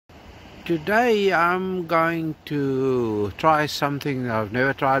Today I'm going to try something I've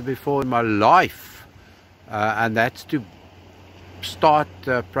never tried before in my life, and that's to start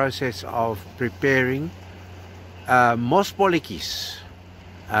the process of preparing Mosbolletjies.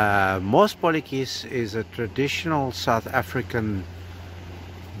 Mosbolletjies is a traditional South African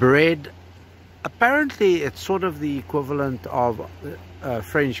bread. Apparently it's sort of the equivalent of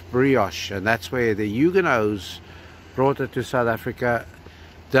French brioche, and that's where the Huguenots brought it to South Africa.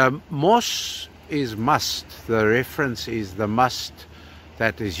 The mos is must. The reference is the must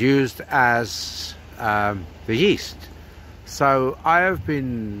that is used as the yeast. So I have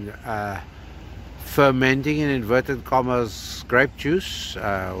been fermenting, in inverted commas, grape juice,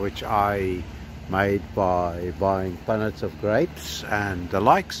 which I made by buying punnets of grapes and the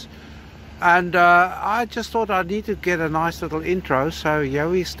likes. And I just thought I need to get a nice little intro, so here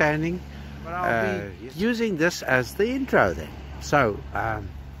we're standing. But I'll be using this as the intro then. So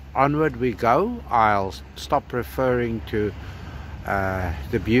onward we go. I'll stop referring to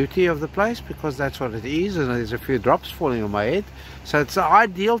the beauty of the place, because that's what it is, and there's a few drops falling on my head. So it's the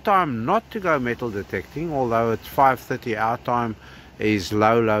ideal time not to go metal detecting, although it's 5:30 our time is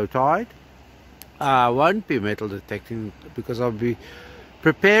low tide. I won't be metal detecting because I'll be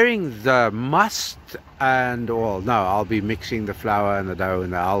preparing the must, and I'll be mixing the flour and the dough,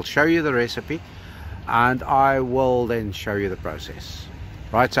 and I'll show you the recipe and I will then show you the process.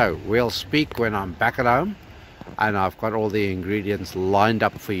 Right, so we'll speak when I'm back at home and I've got all the ingredients lined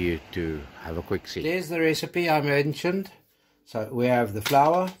up for you to have a quick see. There's the recipe I mentioned. So we have the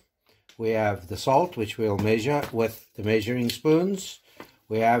flour, we have the salt, which we'll measure with the measuring spoons.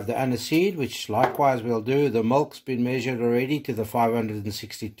 We have the aniseed, which likewise we'll do. The milk's been measured already to the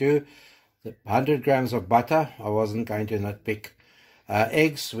 562. The 100 grams of butter, I wasn't going to nitpick.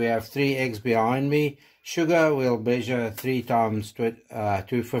 Eggs, we have 3 eggs behind me. Sugar, we'll measure 3 times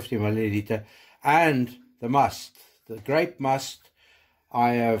 250 milliliter. And the must, the grape must, I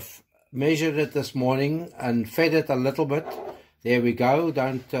have measured it this morning and fed it a little bit. There we go.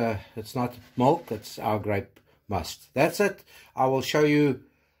 It's not milk, it's our grape must. That's it. I will show you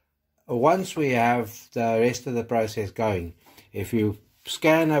once we have the rest of the process going. If you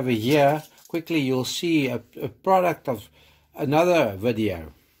scan over here quickly, you'll see a product of another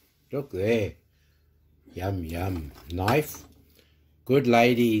video. Look there. Yum yum. Knife. Good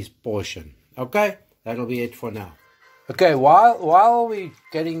lady's portion. Okay, that'll be it for now. Okay, while we're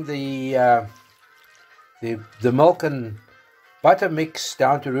getting the milk and butter mix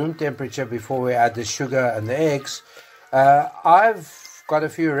down to room temperature before we add the sugar and the eggs, I've got a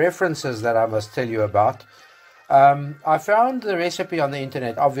few references that I must tell you about. I found the recipe on the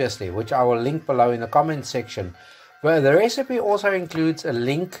internet, obviously, which I will link below in the comment section. But the recipe also includes a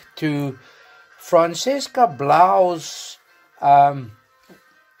link to Francina Blaauw's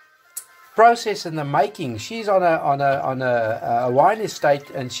process in the making. She's on a wine estate,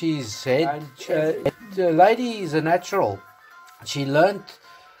 and she's said the lady is a natural. She learned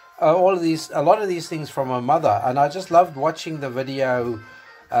a lot of these things from her mother, and I just loved watching the video.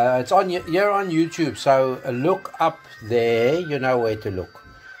 It's on here on YouTube, so look up there. You know where to look.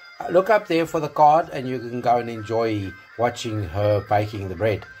 Look up there for the card, and you can go and enjoy watching her baking the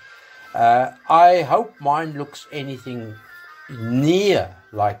bread. I hope mine looks anything near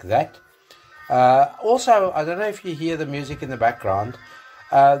like that. Also, I don't know if you hear the music in the background.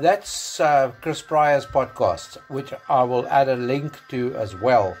 That's Chris Pryor's podcast, which I will add a link to as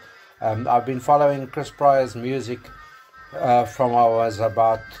well. I've been following Chris Pryor's music from I was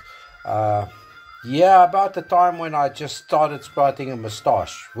about the time when I just started sprouting a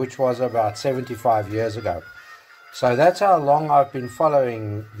moustache, which was about 75 years ago. So that's how long I've been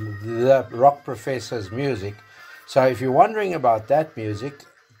following the rock professor's music. So if you're wondering about that music,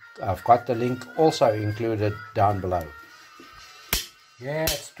 I've got the link also included down below. Yeah,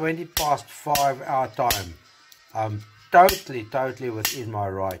 it's 5:20 our time. I'm totally within my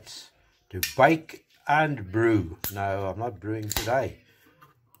rights to bake and brew. No, I'm not brewing today.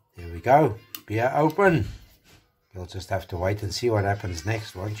 There we go. Beer open. You'll just have to wait and see what happens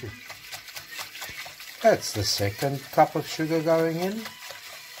next, won't you? That's the second cup of sugar going in.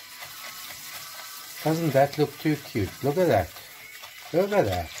 Doesn't that look too cute? Look at that. Look at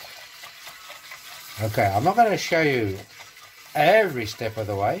that. Okay, I'm not going to show you every step of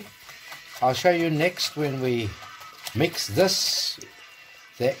the way. I'll show you next when we mix this,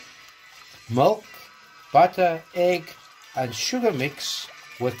 the milk, butter, egg and sugar mix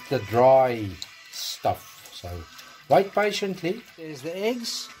with the dry stuff. So wait patiently. There's the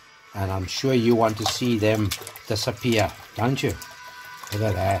eggs, and I'm sure you want to see them disappear, don't you? Look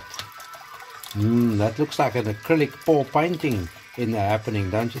at that. That looks like an acrylic pour painting in the happening,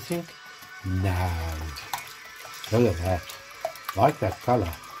 don't you think? No. Look at that. Like that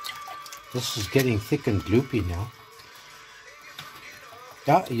color. This is getting thick and gloopy now.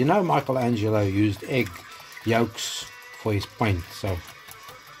 Yeah, you know Michelangelo used egg yolks for his paint, so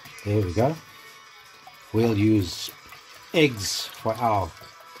there we go. We'll use eggs for our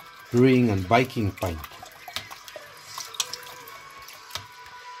brewing and baking paint.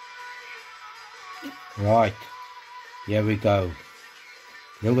 Right, here we go.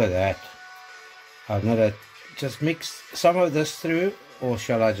 Look at that. I'm gonna just mix some of this through, or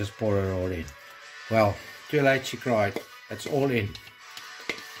shall I just pour it all in? Well, too late, she cried. It's all in.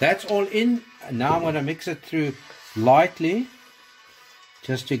 That's all in. Now I'm gonna mix it through lightly,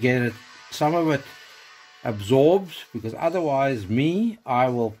 just to get it, some of it absorbed, because otherwise I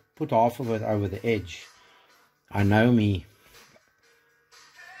will put half of it over the edge. I know me.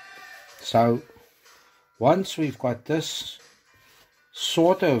 So once we've got this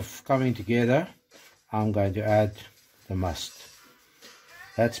sort of coming together, I'm going to add the must.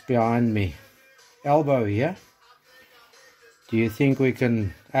 That's behind me elbow here. Do you think we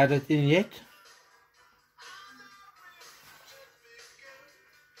can add it in yet?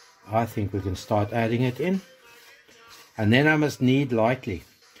 I think we can start adding it in. And then I must knead lightly.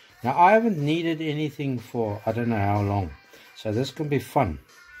 Now I haven't kneaded anything for I don't know how long. So this can be fun.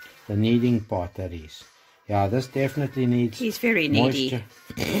 The kneading part, that is. Yeah, this definitely needs He's very needy.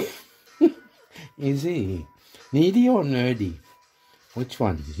 Is he? Needy or nerdy? Which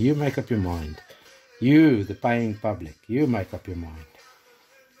one? You make up your mind. You, the paying public, you make up your mind.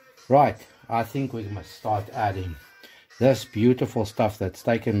 Right, I think we must start adding this beautiful stuff that's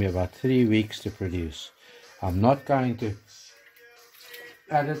taken me about 3 weeks to produce. I'm not going to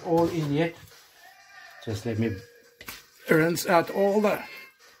add it all in yet. Just let me rinse out all the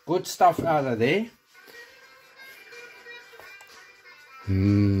good stuff out of there.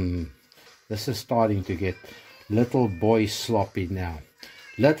 This is starting to get little boy sloppy now.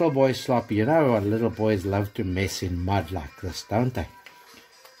 Little boy sloppy. You know what little boys love to mess in mud like this, don't they?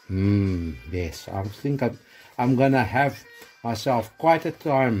 Yes, I think I'm gonna have myself quite a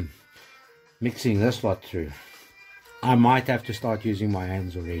time mixing this lot through. I might have to start using my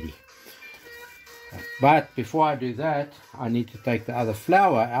hands already. But before I do that, I need to take the other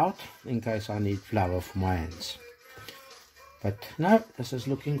flour out in case I need flour for my hands. But no, this is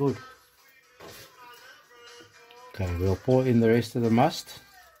looking good. Okay, we'll pour in the rest of the must.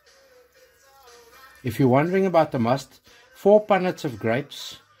 If you're wondering about the must, 4 punnets of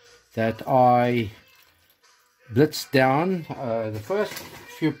grapes that I blitzed down. The first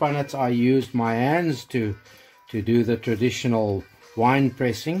few punnets I used my hands to do the traditional wine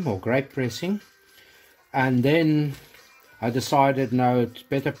pressing or grape pressing. And then I decided, no, it's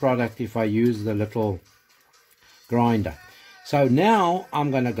better product if I use the little grinder. So now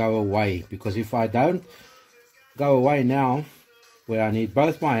I'm going to go away, because if I don't go away now, where I need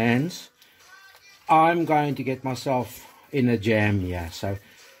both my hands, I'm going to get myself in a jam here. So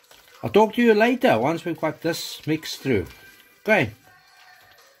I'll talk to you later once we've got this mixed through. Okay,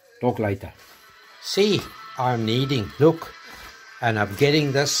 talk later. See, I'm kneading, look, and I'm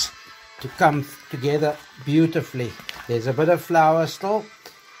getting this to come together beautifully. There's a bit of flour still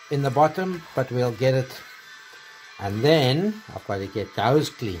in the bottom, but we'll get it. And then I've got to get those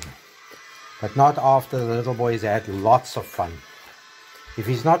clean, but not after the little boy's had lots of fun. If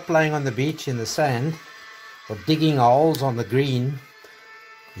he's not playing on the beach in the sand or digging holes on the green,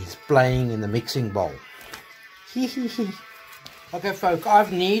 he's playing in the mixing bowl. Okay folk,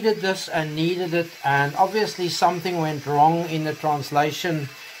 I've kneaded this and kneaded it, and obviously something went wrong in the translation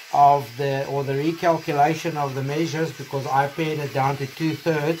of the recalculation of the measures, because I pared it down to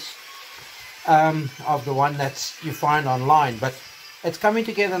 2/3 of the one that's you find online. But it's coming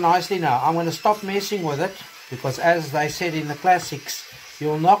together nicely now. I'm going to stop messing with it, because as they said in the classics,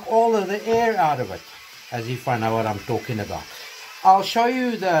 you'll knock all of the air out of it, as if I know what I'm talking about. I'll show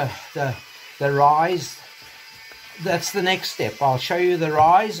you the rise. That's the next step. I'll show you the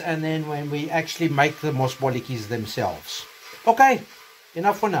rise, and then when we actually make the Mosbolletjies themselves. Okay,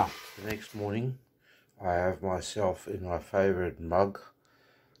 enough for now. The next morning, I have myself in my favorite mug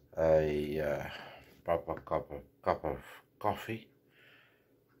a proper cup of coffee,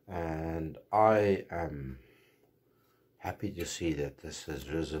 and I am happy to see that this has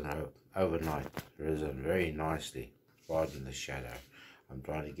risen overnight, risen very nicely. Pardon the shadow. I'm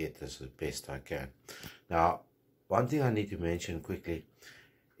trying to get this as best I can. Now, one thing I need to mention quickly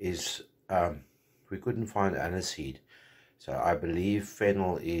is we couldn't find aniseed, so I believe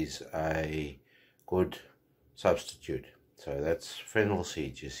fennel is a good substitute. So that's fennel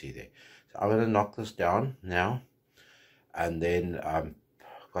seeds you see there. So I'm going to knock this down now, and then I'm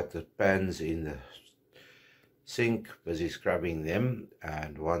got the pans in the sink, busy scrubbing them,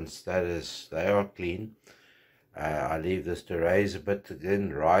 and once they are clean, I leave this to rise a bit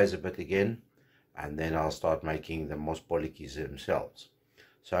again, and then I'll start making the Mosbolletjies themselves.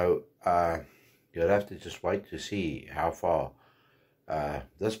 So you'll have to just wait to see how far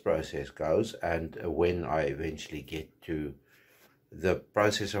this process goes, and when I eventually get to the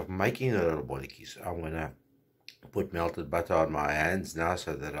process of making the little bolletjies. I'm going to put melted butter on my hands now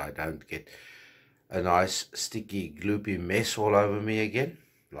so that I don't get a nice sticky gloopy mess all over me again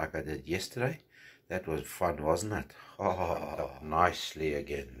like I did yesterday. That was fun, wasn't it? Oh, nicely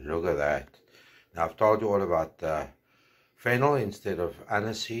again. Look at that. Now I've told you all about the fennel instead of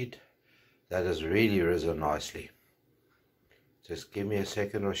aniseed. That has really risen nicely. Just give me a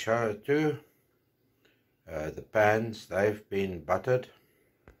second or so or two. The pans, they've been buttered.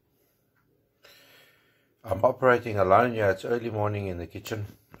 I'm operating alone. Yeah, it's early morning in the kitchen,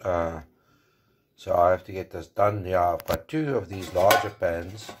 so I have to get this done. Yeah, I've got two of these larger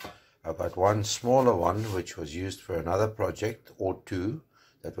pans. I've got one smaller one which was used for another project, or two.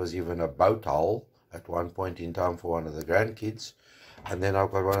 That was even a boat hull at one point in time for one of the grandkids. And then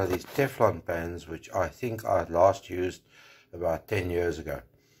I've got one of these Teflon pans which I think I last used about 10 years ago.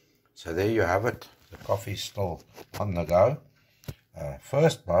 So there you have it. The coffee's still on the go.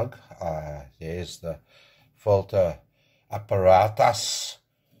 First mug, there's the filter apparatus.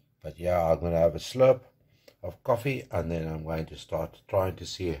 But yeah, I'm going to have a slurp of coffee, and then I'm going to start trying to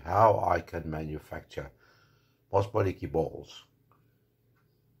see how I can manufacture Mosbolletjie balls.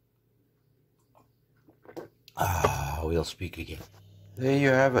 We'll speak again. There you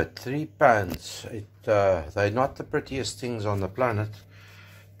have it, 3 pans. They're not the prettiest things on the planet,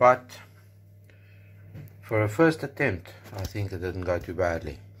 but for a first attempt, I think it didn't go too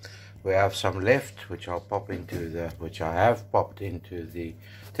badly. We have some left, which I have popped into the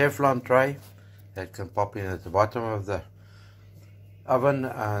Teflon tray that can pop in at the bottom of the oven,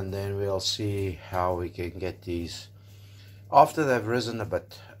 and then we'll see how we can get these. After they've risen a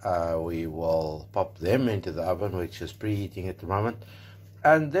bit, we will pop them into the oven, which is preheating at the moment,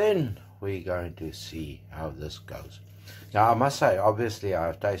 and then we're going to see how this goes. Now I must say, obviously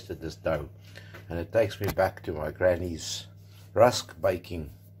I've tasted this dough, and it takes me back to my granny's rusk baking.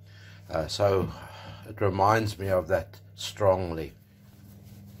 So it reminds me of that strongly.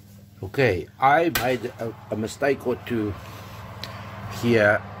 Okay, I made a mistake or two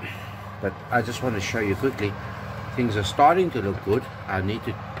here, but I just want to show you quickly. Things are starting to look good. I need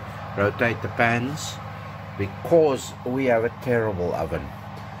to rotate the pans because we have a terrible oven.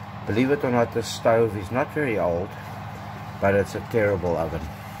 Believe it or not, the stove is not very old, but it's a terrible oven.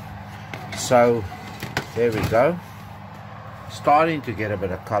 So there we go, starting to get a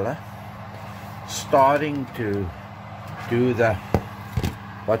bit of color, starting to do the,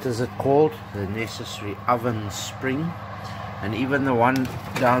 what is it called, the necessary oven spring, and even the one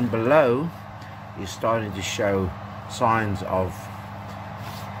down below is starting to show signs of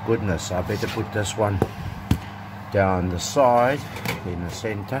goodness. I better put this one down the side in the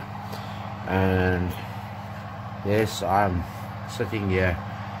center, and yes, I'm sitting here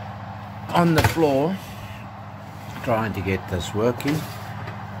on the floor trying to get this working.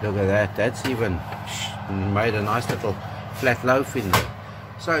 Look at that, that's even made a nice little flat loaf in there.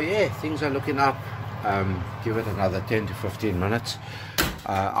 So yeah, things are looking up. Give it another 10 to 15 minutes.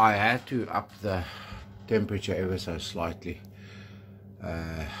 I had to up the temperature ever so slightly.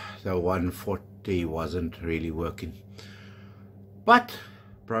 The 140 wasn't really working, but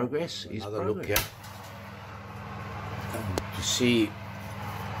progress is another progress. Look here to see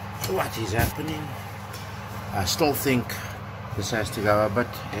what is happening. I still think this has to go a bit.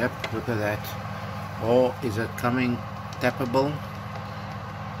 Yep, look at that. Or is it coming tappable?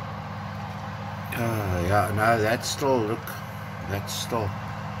 Yeah, no, that's still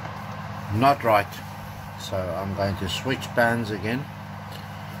not right. So I'm going to switch pans again.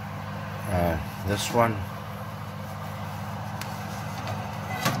 This one,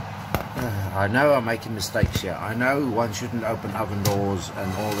 I know I'm making mistakes here. I know one shouldn't open oven doors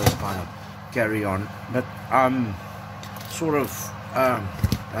and all this kind of carry on, but I'm sort of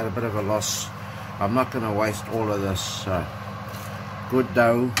at a bit of a loss. I'm not going to waste all of this good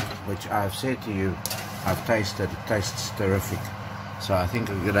dough, which I've said to you, I've tasted. It tastes terrific. So I think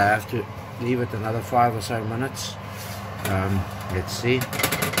I'm going to have to leave it another 5 or so minutes. Let's see.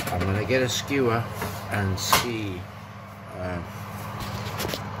 I'm going to get a skewer and see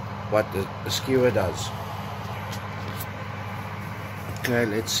what the skewer does. Okay,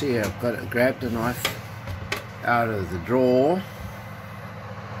 let's see. I've got to grab the knife out of the drawer.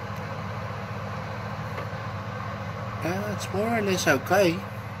 It's more or less okay.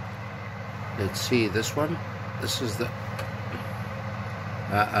 Let's see this one. This is the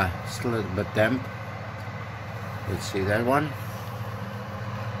still a little bit damp. Let's see that one.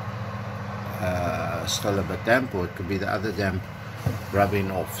 Still a bit damp, or it could be the other damp rubbing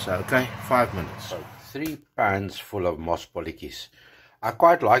off. So okay, 5 minutes. So 3 pans full of Mosbolletjies. I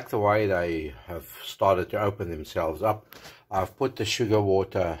quite like the way they have started to open themselves up. I've put the sugar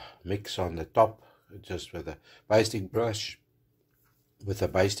water mix on the top, just with a basting brush.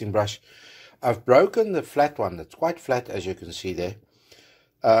 I've broken the flat one. It's quite flat, as you can see there.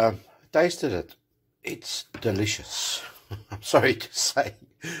 Tasted it. It's delicious. I'm sorry to say,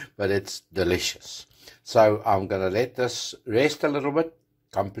 but it's delicious. So I'm going to let this rest a little bit,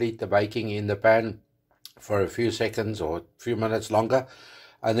 complete the baking in the pan for a few seconds or a few minutes longer,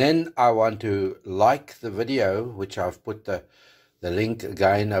 and then I want to like the video, which I've put the link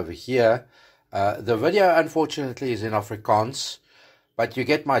again over here. The video unfortunately is in Afrikaans, but you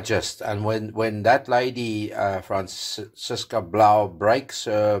get my gist. And when that lady Francina Blaauw breaks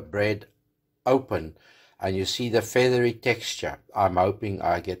her bread open and you see the feathery texture, I'm hoping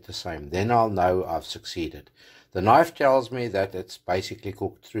I get the same. Then I'll know I've succeeded. The knife tells me that it's basically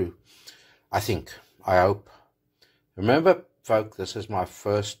cooked through. I hope. Remember, folk, this is my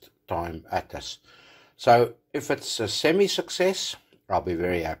first time at this. So if it's a semi-success, I'll be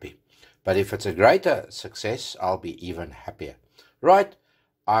very happy. But if it's a greater success, I'll be even happier. Right,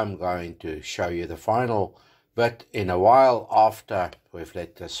 I'm going to show you the final bit in a while after we've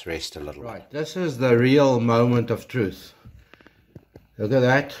let this rest a little bit. Right, this is the real moment of truth. Look at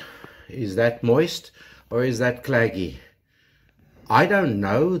that. Is that moist or is that claggy? I don't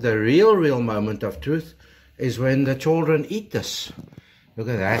know. The real moment of truth is when the children eat this. Look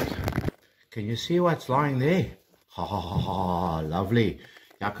at that. Can you see what's lying there? Ha, lovely.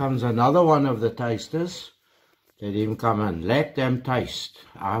 Here comes another one of the tasters. Let him come in. Let them taste.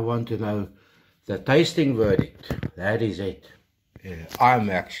 I want to know the tasting verdict. That is it. Yeah, I'm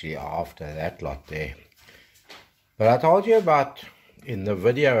actually after that lot there. But I told you about, in the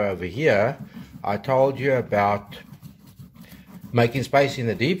video over here, I told you about making space in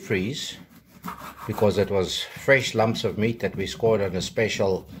the deep freeze, because it was fresh lumps of meat that we scored on a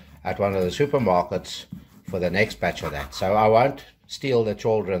special at one of the supermarkets for the next batch of that. So I won't steal the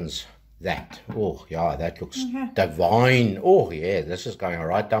children's that. Oh yeah, that looks divine. Oh yeah, this is going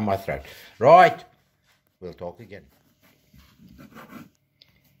right down my throat. Right, we'll talk again.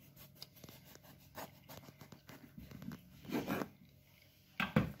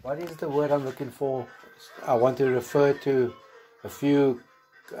 What is the word I'm looking for? I want to refer to a few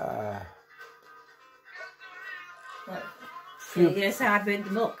You're going to say I burnt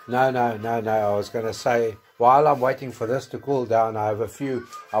the milk? No. I was going to say, while I'm waiting for this to cool down, I have a few.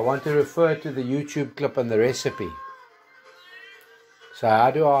 I want to refer to the YouTube clip and the recipe. So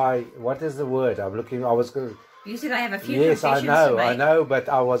how do I, what is the word? I'm looking, I was going to... You said I have a few Yes, I confessions know, but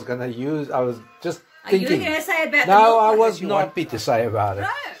I was going to use, I was just thinking. Are you going to say about the milk? No, I was not happy to say about it. No.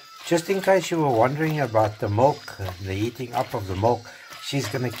 Just in case you were wondering about the milk, the heating up of the milk, she's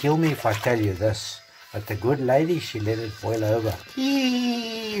going to kill me if I tell you this. But the good lady, she let it boil over.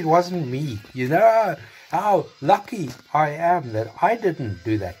 It wasn't me. You know how lucky I am that I didn't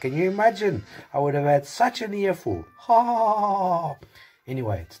do that. Can you imagine? I would have had such an earful.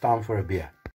 Anyway, it's time for a beer.